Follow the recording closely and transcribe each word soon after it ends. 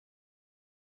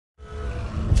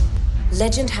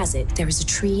Legend has it there is a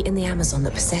tree in the Amazon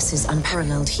that possesses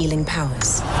unparalleled healing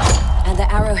powers. And the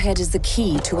arrowhead is the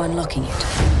key to unlocking it.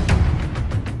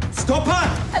 Stop her!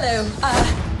 Hello.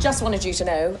 Just wanted you to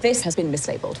know, this has been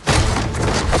mislabeled.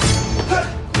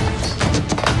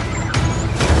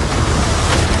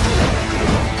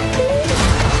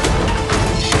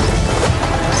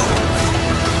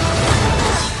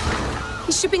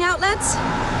 He's shipping out, lads?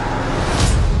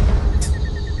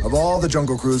 Of all the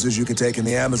jungle cruises you could take in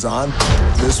the Amazon,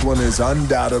 this one is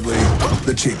undoubtedly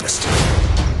the cheapest.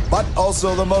 But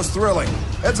also the most thrilling.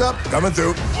 Heads up, coming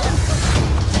through.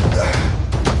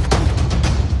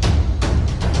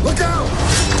 Look out!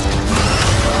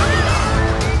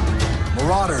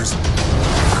 Marauders.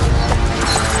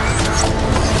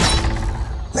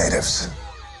 Natives.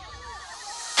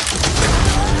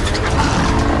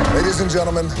 Ladies and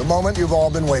gentlemen, the moment you've all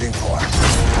been waiting for.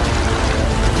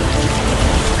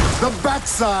 The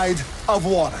backside of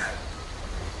water.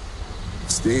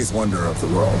 It's the eighth wonder of the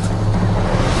world.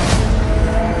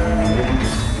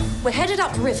 We're headed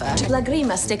upriver to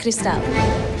Lagrimas de Cristal.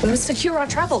 We must secure our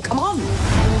travel. Come on.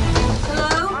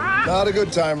 Hello? Not a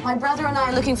good time. My brother and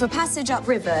I are looking for passage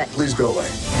upriver. Please go away.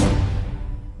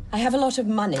 I have a lot of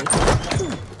money.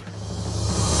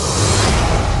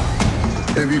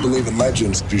 If you believe in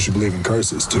legends, you should believe in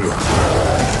curses, too.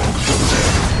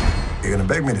 You're gonna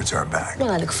beg me to turn back. Well,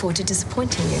 I look forward to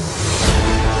disappointing you.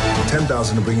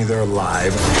 10,000 to bring you there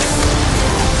alive.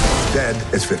 Dead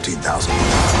is 15,000.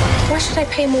 Why should I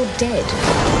pay more dead?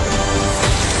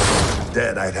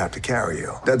 Dead, I'd have to carry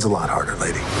you. Dead's a lot harder,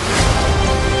 lady.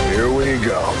 Here we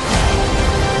go.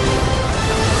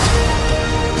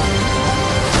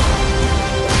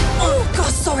 Oh,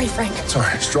 God, sorry, Frank.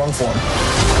 Sorry, strong form.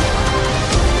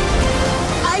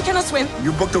 I cannot swim.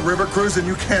 You booked a river cruise and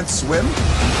you can't swim?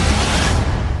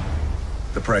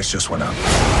 The price just went up.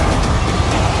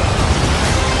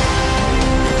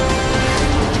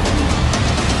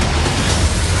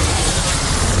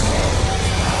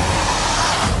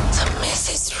 The mess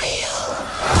is real.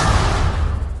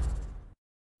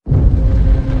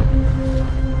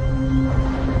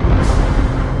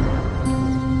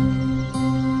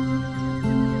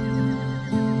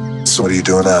 So what are you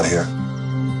doing out here?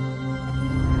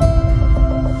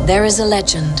 There is a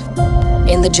legend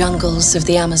in the jungles of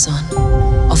the Amazon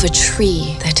of a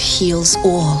tree that heals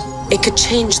all. It could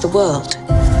change the world,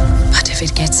 but if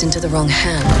it gets into the wrong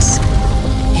hands,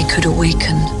 it could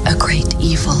awaken a great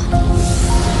evil.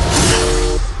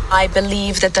 I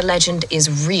believe that the legend is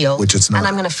real. Which it's not. And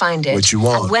I'm going to find it. Which you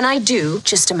won't. And when I do,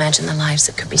 just imagine the lives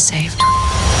that could be saved.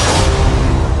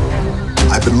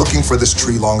 I've been looking for this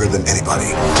tree longer than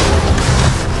anybody.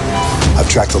 I've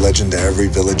tracked the legend to every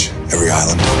village, every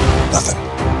island. Nothing.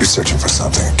 You're searching for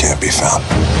something that can't be found.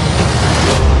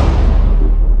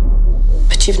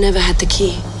 But you've never had the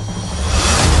key.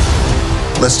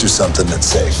 Let's do something that's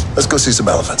safe. Let's go see some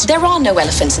elephants. There are no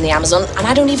elephants in the Amazon, and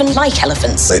I don't even like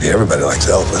elephants. Lady, everybody likes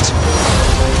elephants.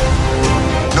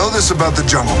 Know this about the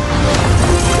jungle.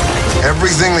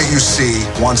 Everything that you see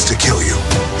wants to kill you,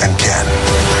 and can.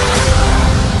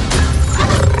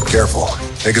 Careful.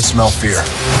 They could smell fear.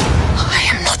 I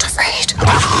am not afraid.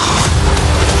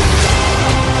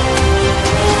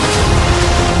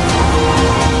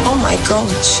 Oh my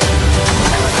gosh.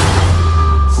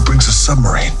 Who brings a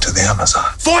submarine to the Amazon?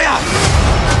 Feuer!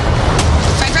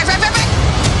 Frank!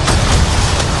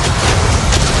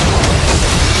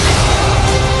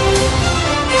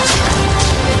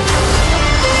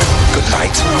 Good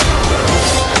night.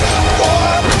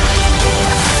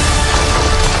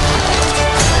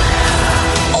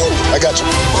 I got you.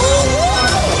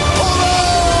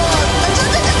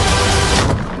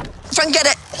 Frank, get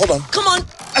it. Hold on. Come on.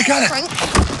 I got it. Frank.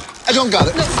 I don't got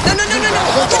it. No.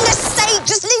 For goodness sake,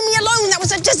 just leave me alone. That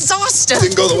was a disaster.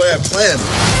 Didn't go the way I planned.